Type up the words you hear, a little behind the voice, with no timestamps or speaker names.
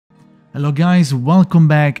Hello guys, welcome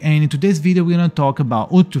back, and in today's video we're gonna talk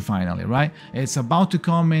about UTTU finally, right? It's about to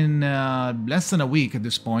come in less than a week at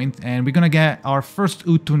this point, and we're gonna get our first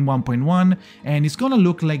UTTU in 1.1, and it's gonna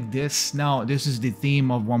look like this. Now, this is the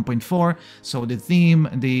theme of 1.4, so the theme,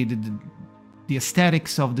 the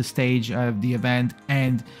aesthetics of the stage of the event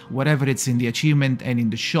and whatever it's in the achievement and in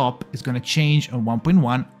the shop is gonna change on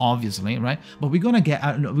 1.1, obviously, right? But we're gonna get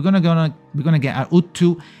a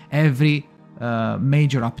UTTU every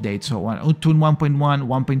major update, so UTTU 1.1,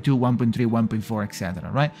 1.2, 1.3, 1.4,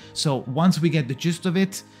 etc. Right? So once we get the gist of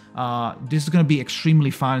it, this is going to be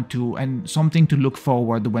extremely fun and something to look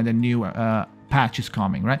forward when the new patch is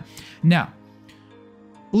coming. Right? Now,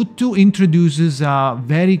 UTTU introduces a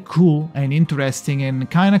very cool and interesting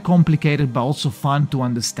and kind of complicated but also fun to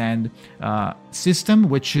understand system,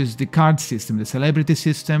 which is the card system, the celebrity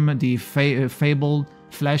system, the fabled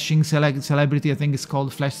flashing celebrity, I think it's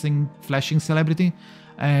called flashing celebrity,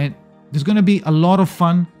 and there's gonna be a lot of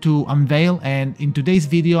fun to unveil. And in today's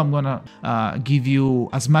video I'm gonna give you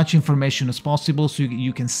as much information as possible so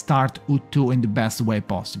you can start UTTU in the best way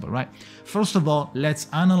possible. Right? First of all, let's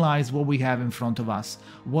analyze what we have in front of us.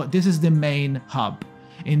 This is the main hub.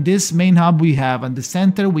 In this main hub, we have on the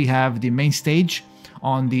center we have the main stage.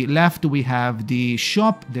 On the left we have the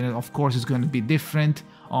shop. Then of course it's going to be different.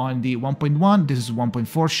 On the 1.1, this is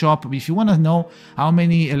 1.4 shop. If you want to know how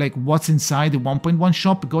many, what's inside the 1.1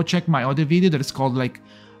 shop, go check my other video that is called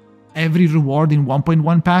every reward in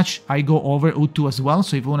 1.1 patch. I go over UTTU as well,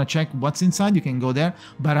 so if you want to check what's inside, you can go there.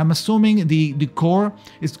 But I'm assuming the core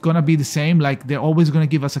is gonna be the same. Like, they're always gonna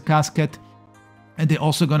give us a casket, and they're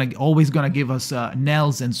also always gonna give us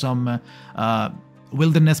nails and some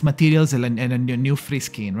wilderness materials and a new free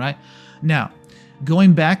skin. Right? Now,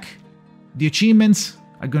 going back, the achievements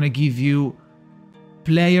are going to give you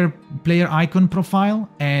player icon profile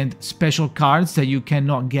and special cards that you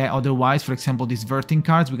cannot get otherwise. For example, these Vertin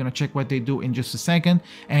Cards, we're going to check what they do in just a second,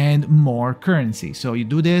 and more currency. So you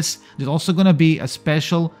do this, there's also going to be a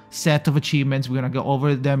special set of achievements. We're going to go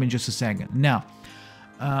over them in just a second. Now,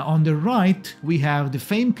 on the right, we have the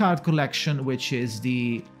Fame card collection, which is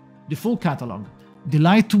the full catalog. The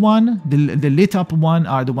light one, the lit up one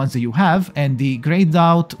are the ones that you have, and the grayed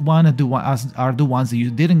out one are the ones that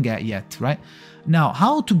you didn't get yet, right? Now,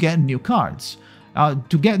 how to get new cards?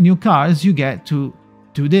 To get new cards, you get to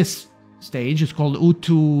this stage. It's called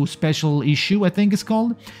UTTU Special Issue, I think it's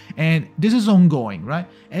called, and this is ongoing, right?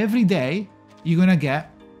 Every day, you're gonna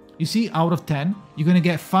get, you see, out of 10, you're gonna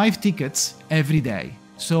get 5 tickets every day.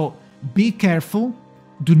 So be careful.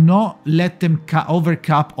 Do not let them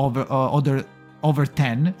overcap over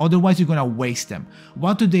 10, otherwise you're gonna waste them.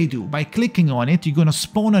 What do they do? By clicking on it, you're gonna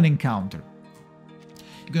spawn an encounter.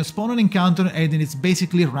 You're gonna spawn an encounter, and then it's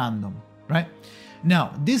basically random, right?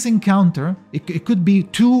 Now, this encounter, it could be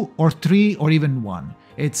 2 or 3 or even 1.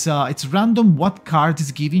 It's random what card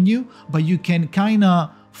is giving you, but you can kind of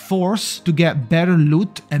force to get better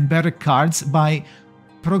loot and better cards by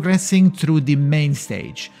progressing through the main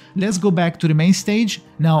stage. Let's go back to the main stage.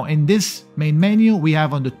 Now, in this main menu, we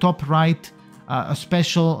have on the top right a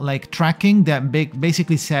special tracking that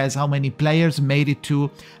basically says how many players made it to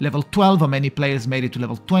level 12, how many players made it to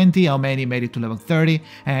level 20, how many made it to level 30,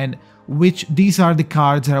 and these are the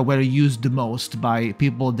cards that were used the most by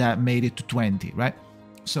people that made it to 20, right?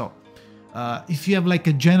 So if you have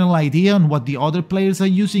a general idea on what the other players are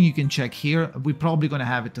using, you can check here. We're probably gonna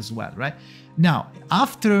have it as well, right? Now,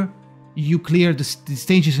 after you clear the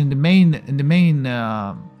stages in the main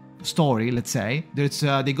story, let's say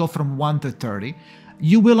they go from 1 to 30,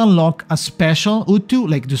 you will unlock a special UTTU,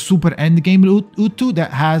 like the super endgame UTTU,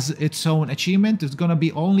 that has its own achievement. It's gonna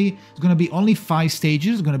be only 5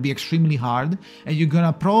 stages. It's gonna be extremely hard, and you're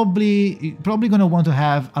gonna probably gonna want to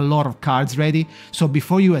have a lot of cards ready. So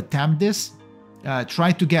before you attempt this,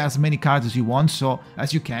 try to get as many cards as you want,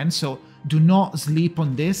 as you can. So do not sleep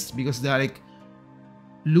on this, because they're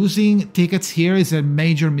losing tickets here is a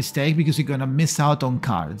major mistake, because you're gonna miss out on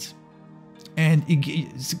cards. And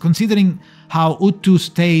considering how UTTU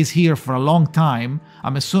stays here for a long time,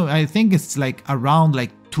 I think it's around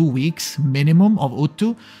 2 weeks minimum of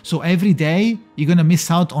UTTU. So every day you're gonna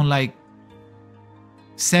miss out on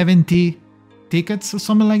 70 tickets or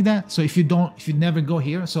something like that. So if you never go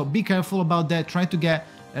here, so be careful about that. Try to get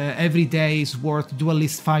every day's worth, do at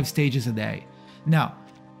least 5 stages a day. Now,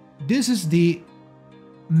 this is the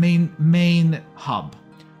main hub.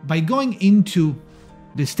 By going into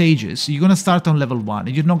the stages, you're gonna start on level 1,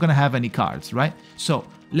 and you're not gonna have any cards, right? So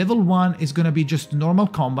level 1 is gonna be just normal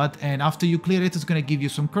combat, and after you clear it, it's gonna give you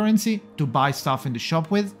some currency to buy stuff in the shop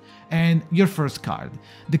with, and your first card.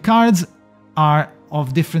 The cards are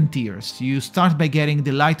of different tiers. You start by getting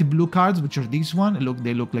the light blue cards, which are these one.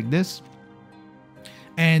 They look like this.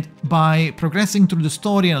 And by progressing through the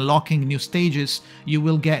story and unlocking new stages, you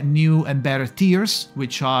will get new and better tiers,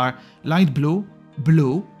 which are light blue,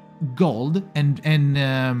 blue, gold, and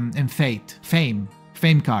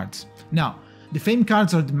fame cards. Now, the fame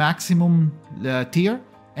cards are the maximum tier,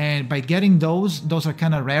 and by getting those are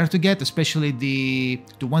kind of rare to get, especially the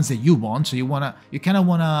ones that you want. So you kind of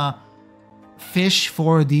wanna fish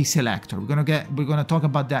for the selector. We're gonna talk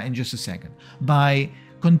about that in just a second. By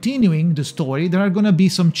continuing the story, there are gonna be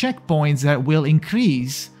some checkpoints that will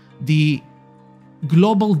increase the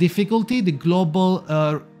global difficulty, the global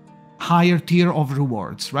higher tier of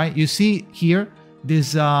rewards, right? You see here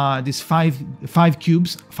this five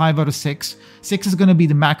cubes, 5 out of 6. 6 is gonna be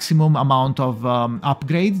the maximum amount of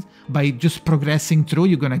upgrade. By just progressing through,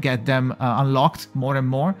 you're gonna get them unlocked more and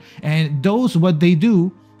more. And those, what they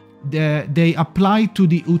do, they apply to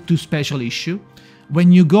the UTTU special issue.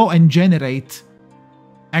 When you go and generate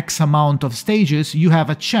X amount of stages, you have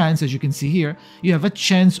a chance, as you can see here, you have a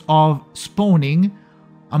chance of spawning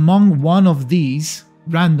among one of these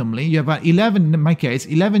randomly. You have an 11, in my case,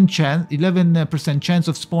 11% chance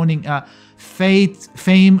of spawning a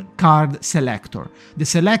fame card selector. The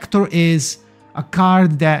selector is a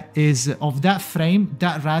card that is of that frame,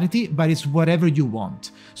 that rarity, but it's whatever you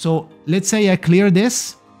want. So let's say I clear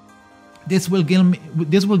this. This will give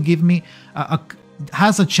me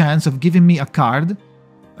has a chance of giving me a card.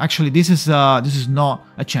 Actually, this is not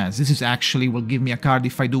a chance. This is actually will give me a card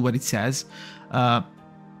if I do what it says.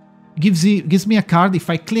 Gives me a card. If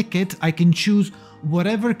I click it, I can choose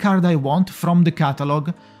whatever card I want from the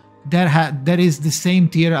catalog that is the same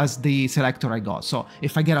tier as the selector I got. So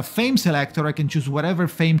if I get a fame selector, I can choose whatever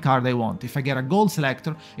fame card I want. If I get a gold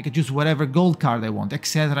selector, I can choose whatever gold card I want,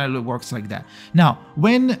 etc. It works like that. Now,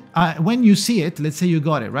 when you see it, let's say you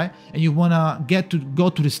got it, right? And you wanna go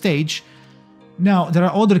to the stage. Now, there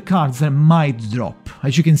are other cards that might drop.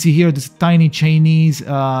 As you can see here, this tiny Chinese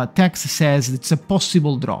text says it's a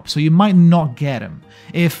possible drop, so you might not get them.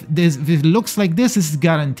 If it looks like this is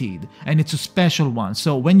guaranteed, and it's a special one.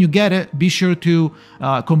 So when you get it, be sure to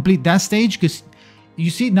complete that stage, because you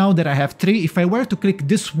see now that I have 3. If I were to click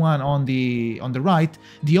this one on the right,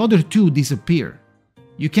 the other 2 disappear.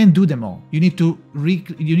 You can't do them all. You need to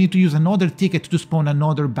use another ticket to spawn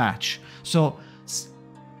another batch. So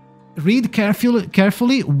read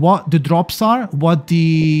carefully what the drops are, what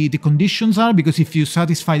the conditions are, because if you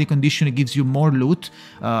satisfy the condition, it gives you more loot.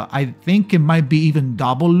 I think it might be even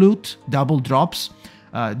double loot, double drops.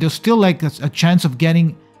 There's still like a chance of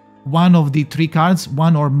getting one of the 3 cards,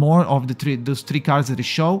 one or more of those 3 cards that it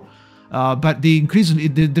show. But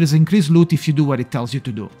there's increased loot if you do what it tells you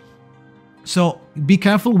to do. So be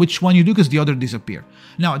careful which one you do, because the other disappear.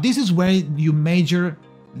 Now, this is where you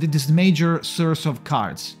this major source of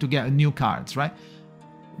cards to get new cards, right?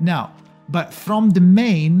 Now, but from the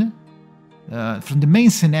main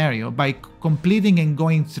scenario, by completing and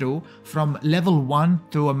going through from level 1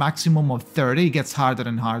 to a maximum of 30, it gets harder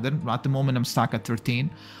and harder. At the moment, I'm stuck at 13.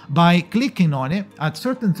 By clicking on it, at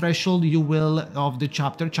certain threshold, you will, of the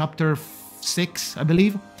chapter 6, I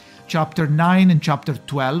believe, Chapter 9 and Chapter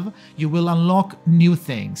 12, you will unlock new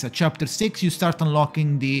things. At Chapter 6, you start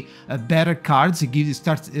unlocking the better cards. It gives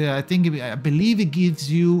you I believe it gives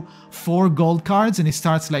you 4 gold cards, and it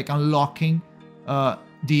starts like unlocking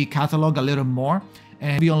the catalog a little more.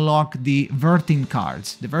 And we unlock the Vertin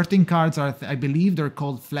Cards. The Vertin Cards are, I believe they're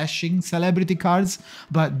called flashing celebrity cards,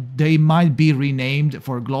 but they might be renamed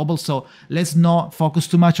for global. So let's not focus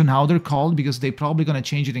too much on how they're called, because they're probably going to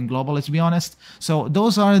change it in global, let's be honest. So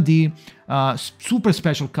those are the super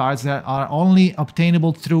special cards that are only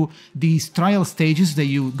obtainable through these trial stages that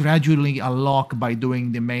you gradually unlock by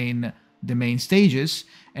doing the main stages,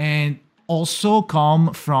 and also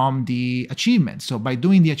come from the achievements. So by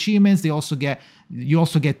doing the achievements, you also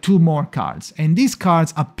get 2 more cards, and these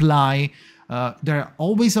cards apply. They're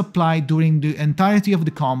always applied during the entirety of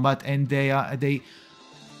the combat, and they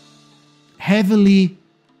heavily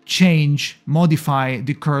modify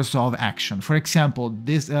the course of action. For example,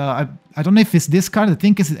 this I don't know if it's this card. I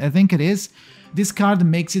think it is. This card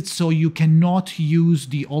makes it so you cannot use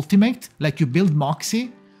the ultimate, like you build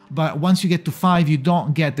Moxie, but once you get to 5, you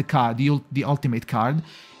don't get the card, the ultimate card.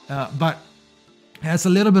 But has a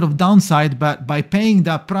little bit of downside, but by paying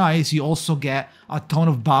that price, you also get a ton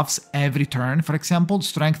of buffs every turn. For example,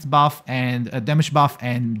 strength buff and damage buff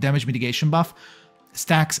and damage mitigation buff.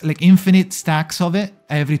 Stacks, like infinite stacks of it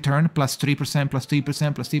every turn, plus 3%, plus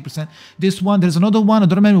 3%, plus 3%. This one, there's another one, I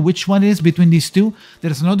don't remember which one it is between these two.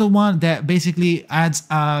 There's another one that basically adds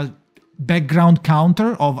a background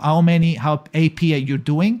counter of how AP you're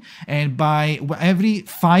doing, and by every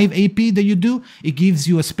 5 AP that you do, it gives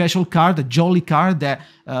you a special card, a jolly card that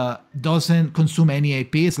doesn't consume any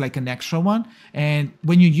AP. It's like an extra one, and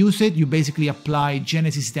when you use it, you basically apply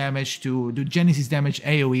Genesis damage to do Genesis damage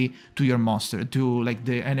AoE to your monster, to like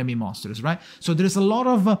the enemy monsters, right? So there's a lot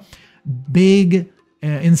of big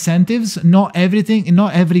incentives. Not every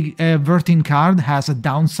Vertin card has a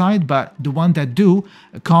downside, but the one that do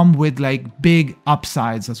come with like big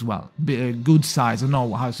upsides as well, good sides. I don't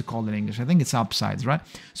know how to call it in English. I think it's upsides, right?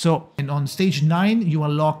 So, and on stage 9 you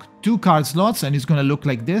unlock 2 card slots, and it's gonna look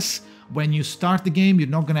like this. When you start the game, you're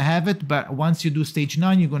not gonna have it, but once you do stage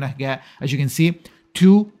 9, you're gonna get, as you can see,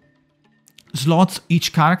 2 slots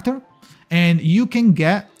each character. And you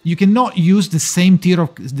cannot use the same tier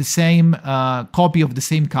of the same copy of the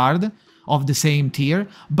same card of the same tier.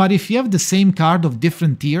 But if you have the same card of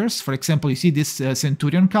different tiers, for example, you see this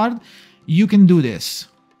Centurion card, you can do this.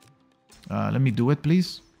 Let me do it,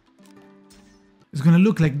 please. It's gonna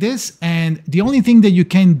look like this, and the only thing that you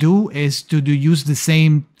can do is to use the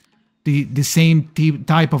same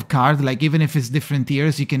type of card. Like even if it's different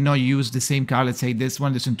tiers, you cannot use the same card. Let's say this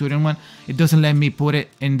one, the Centurion one, it doesn't let me put it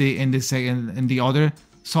in the other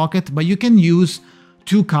socket, but you can use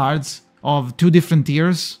 2 cards of 2 different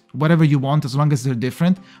tiers, whatever you want, as long as they're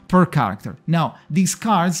different per character. Now these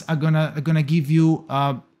cards are gonna give you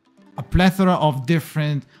a plethora of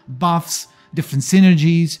different buffs, different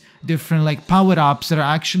synergies, different like power-ups that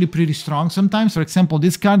are actually pretty strong sometimes. For example,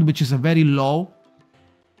 this card, which is a very low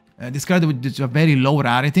this card with a very low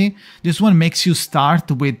rarity, this one makes you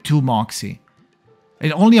start with 2 Moxie.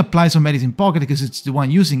 It only applies on Medicine Pocket because it's the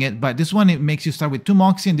one using it, but this one, it makes you start with 2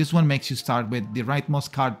 Moxie, and this one makes you start with the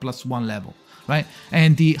rightmost card plus 1 level, right?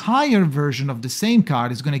 And the higher version of the same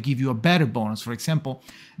card is going to give you a better bonus. For example,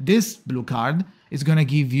 this blue card is going to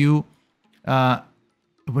give you,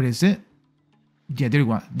 what is it? Yeah, there you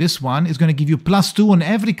go. This one is going to give you +2 on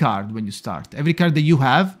every card when you start. Every card that you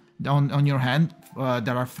have on your hand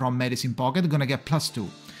that are from Medicine Pocket are gonna get +2,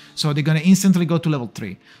 so they're gonna instantly go to level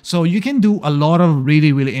 3. So you can do a lot of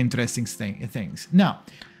really interesting things. Now,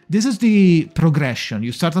 this is the progression.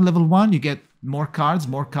 You start at level 1, you get more cards,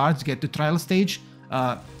 you get to trial stage.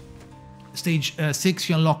 Stage 6,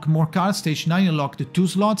 you unlock more cards. Stage 9, you unlock the 2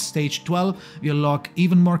 slots. Stage 12, you unlock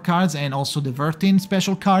even more cards, and also the Vertin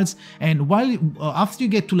special cards. And while after you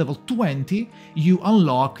get to level 20, you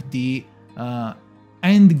unlock the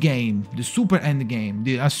end game, the super end game,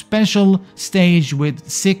 a special stage with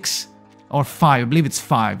 6 or 5, I believe it's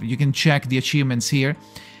 5. You can check the achievements here.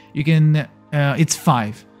 You can, it's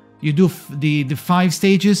 5. You do the 5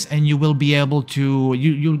 stages, and you will be able to,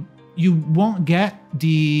 you won't get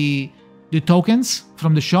the tokens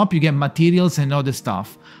from the shop. You get materials and other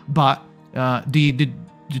stuff, but the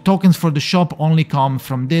tokens for the shop only come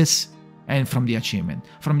from this and from the achievement.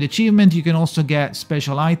 From the achievement, you can also get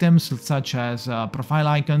special items such as profile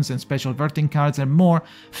icons and special Vertin cards and more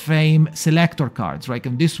fame selector cards, right?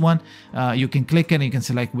 And this one, you can click it and you can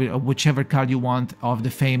select whichever card you want of the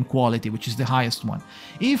fame quality, which is the highest one.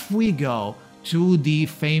 If we go to the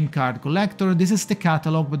fame card collector, this is the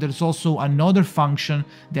catalog, but there's also another function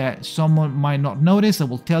that someone might not notice. I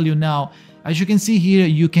will tell you now. As you can see here,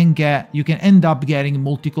 you can end up getting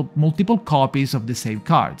multiple copies of the same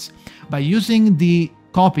cards. By using the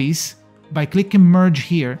copies, by clicking merge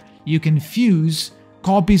here, you can fuse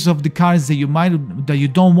copies of the cards that you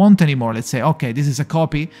don't want anymore. Let's say, okay, this is a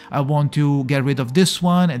copy. I want to get rid of this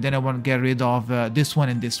one, and then I want to get rid of this one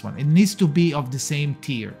and this one. It needs to be of the same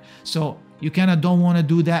tier. So you kind of don't want to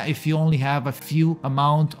do that if you only have a few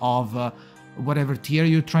amount of whatever tier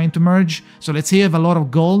you're trying to merge. So let's say you have a lot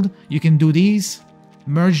of gold, you can do these,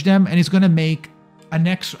 merge them, and it's gonna make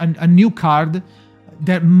a new card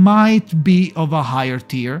that might be of a higher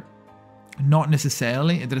tier. Not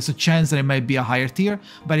necessarily, there's a chance that it might be a higher tier,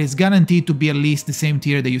 but it's guaranteed to be at least the same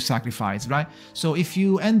tier that you sacrificed, right? So if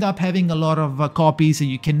you end up having a lot of copies and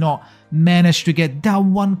you cannot manage to get that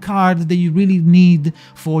one card that you really need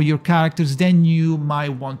for your characters, then you might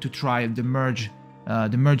want to try the merge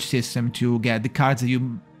system to get the cards that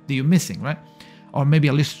you're missing, right? Or maybe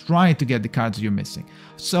at least try to get the cards that you're missing.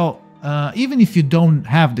 So even if you don't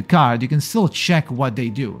have the card, you can still check what they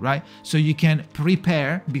do, right? So you can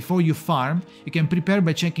prepare before you farm. You can prepare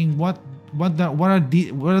by checking what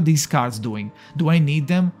are these cards doing? Do I need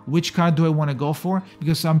them? Which card do I want to go for?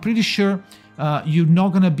 Because I'm pretty sure you're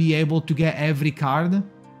not gonna be able to get every card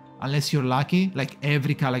unless you're lucky, like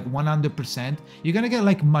every card, like 100%. You're gonna get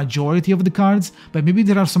like majority of the cards, but maybe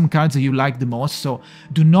there are some cards that you like the most. So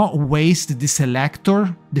do not waste the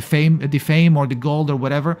selector, the fame or the gold or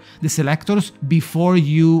whatever, the selectors, before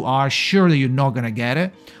you are sure that you're not gonna get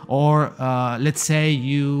it. Or let's say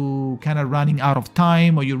you kind of running out of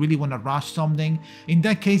time, or you really want to rush something. In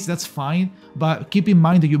that case, that's fine, but keep in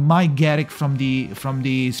mind that you might get it from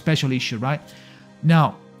the special issue, right?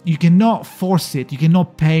 Now, you cannot force it, you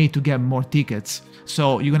cannot pay to get more tickets.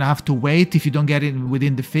 So you're gonna have to wait. If you don't get it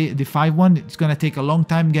within the 5-1, it's gonna take a long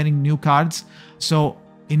time getting new cards. So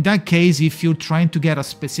in that case, if you're trying to get a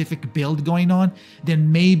specific build going on,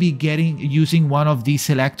 then maybe using one of these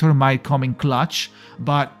selector might come in clutch.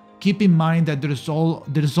 But keep in mind that there's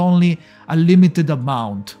only a limited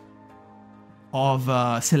amount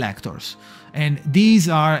of selectors, and these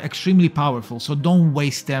are extremely powerful, so don't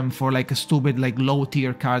waste them for like a stupid like low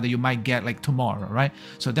tier card that you might get like tomorrow, right?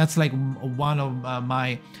 So that's like one of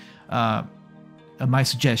my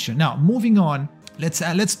suggestion. Now moving on,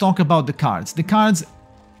 let's talk about the cards. The cards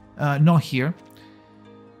not here.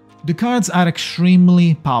 The cards are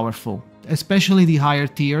extremely powerful, especially the higher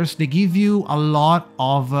tiers. They give you a lot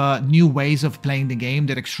of new ways of playing the game.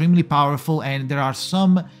 They're extremely powerful, and there are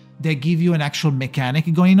some that give you an actual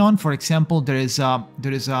mechanic going on. For example, there is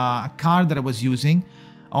a card that I was using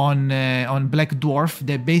on Black Dwarf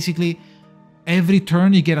that basically every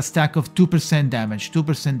turn you get a stack of 2% damage,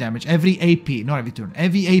 2% damage. Every AP, not every turn,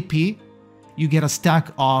 every AP you get a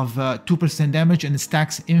stack of 2% damage, and it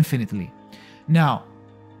stacks infinitely. Now,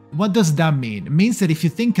 what does that mean? It means that if you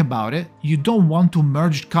think about it, you don't want to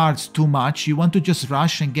merge cards too much. You want to just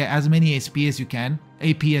rush and get as many AP as you can.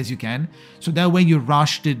 So that way you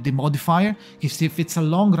rush the modifier. Because if it's a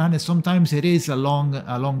long run, and sometimes it is a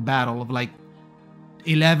long battle of like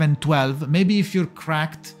 11, 12. Maybe if you're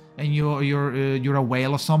cracked and you're a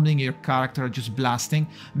whale or something, your character are just blasting.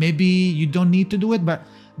 Maybe you don't need to do it. But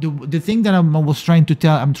the thing that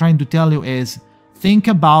I'm trying to tell you is, think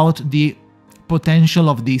about the potential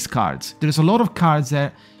of these cards. There's a lot of cards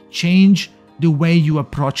that change the way you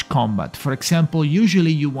approach combat. For example,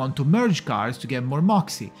 usually you want to merge cards to get more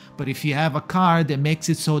moxie, but if you have a card that makes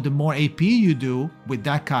it so the more AP you do with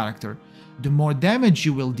that character, the more damage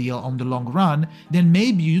you will deal on the long run, then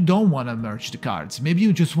maybe you don't want to merge the cards. Maybe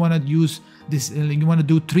you just want to use this, you want to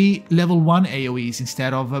do 3 level 1 AoEs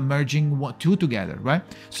instead of merging 2 together, right?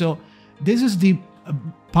 So this is the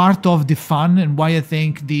part of the fun, and why I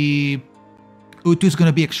think the UTTU is going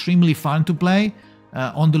to be extremely fun to play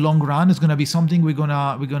on the long run. It's going to be something we're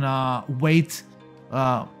gonna wait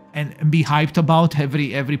and be hyped about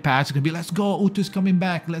every patch. It's going to be, let's go, UTTU is coming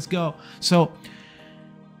back, let's go. So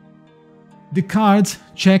the cards,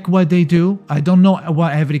 check what they do. I don't know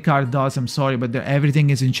what every card does, I'm sorry, but everything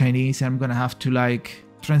is in Chinese. I'm going to have to like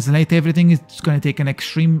translate everything. It's going to take an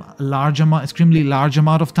extremely large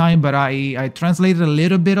amount of time, but I translated a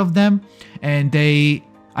little bit of them, and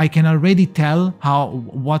I can already tell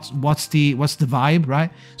what's the vibe,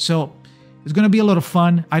 right? So it's gonna be a lot of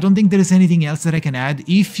fun. I don't think there is anything else that I can add.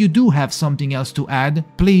 If you do have something else to add,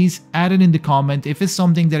 please add it in the comment. If it's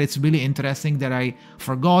something that it's really interesting that I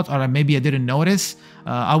forgot or maybe I didn't notice,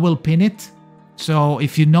 I will pin it. So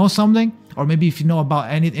if you know something, or maybe if you know about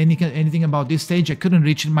anything about this stage, I couldn't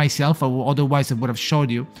reach it myself, or otherwise I would have showed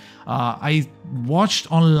you. I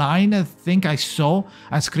watched online, I think I saw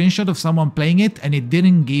a screenshot of someone playing it, and it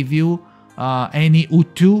didn't give you any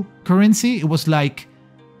UTTU currency. It was like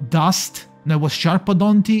dust, there was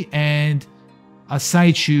Sharpodonty and a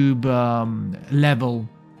side tube level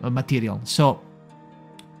material. So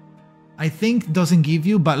I think doesn't give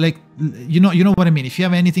you, but like, you know what I mean. If you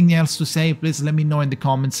have anything else to say, please let me know in the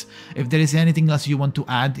comments. If there is anything else you want to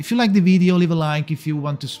add, if you like the video, leave a like. If you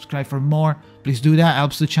want to subscribe for more, please do that. It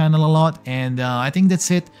helps the channel a lot. And I think that's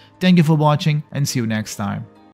it. Thank you for watching, and see you next time.